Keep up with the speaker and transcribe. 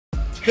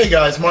Hey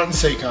guys, Martin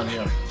Sakon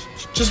here.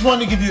 Just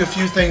wanted to give you a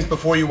few things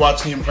before you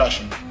watch the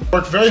impression.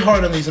 Worked very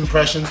hard on these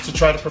impressions to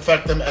try to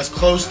perfect them as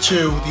close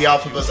to the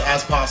alphabets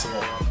as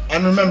possible.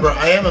 And remember,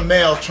 I am a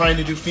male trying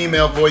to do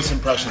female voice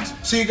impressions,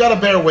 so you gotta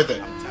bear with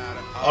it.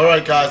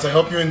 Alright guys, I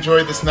hope you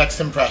enjoy this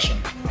next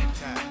impression.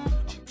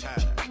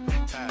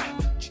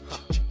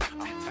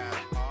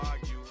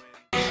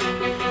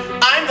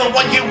 I'm the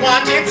one you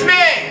want, it's me!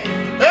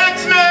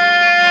 It's me!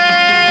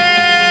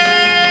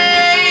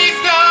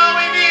 So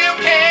if you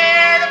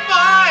care to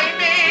find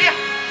me,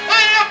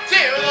 up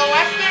to the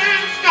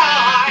western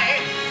sky.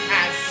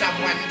 As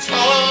someone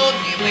told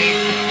me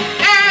lately,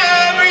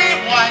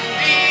 everyone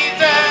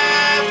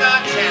deserves a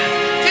chance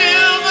to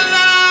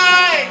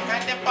fly.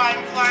 And if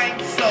I'm flying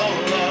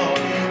solo,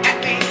 at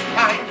least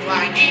I'm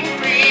flying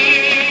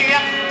free.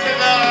 To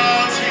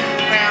those who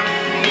round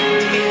me,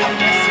 take a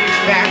message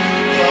back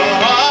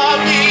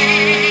from me.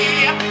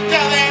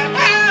 Tell them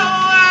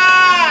how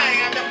I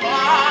am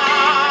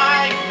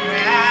defying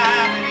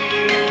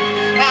gravity.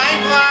 I'm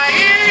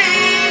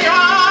flying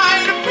high,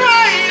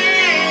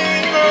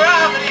 defying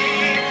gravity,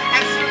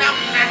 and soon I'll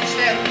match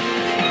them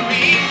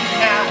green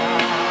now.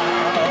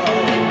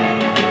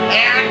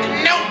 And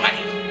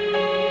nobody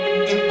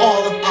in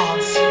all of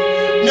Oz,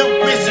 no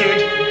wizard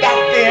that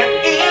there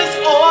is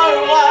or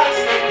was,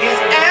 is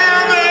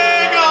ever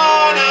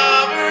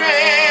gonna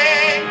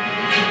bring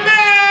me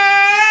down.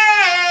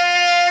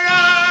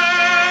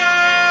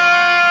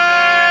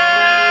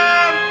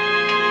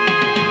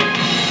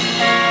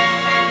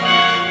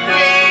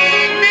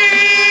 Bring me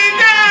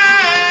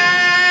down.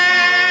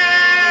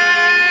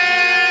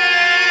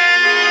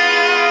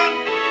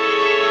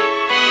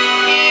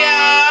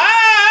 Yeah.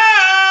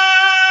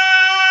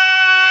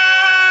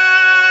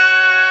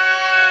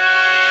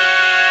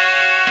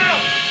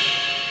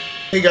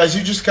 Hey guys,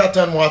 you just got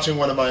done watching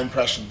one of my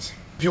impressions.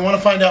 If you want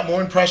to find out more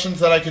impressions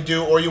that I could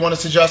do, or you want to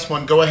suggest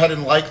one, go ahead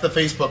and like the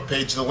Facebook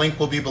page. The link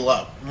will be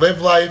below.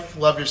 Live life,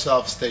 love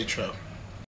yourself, stay true.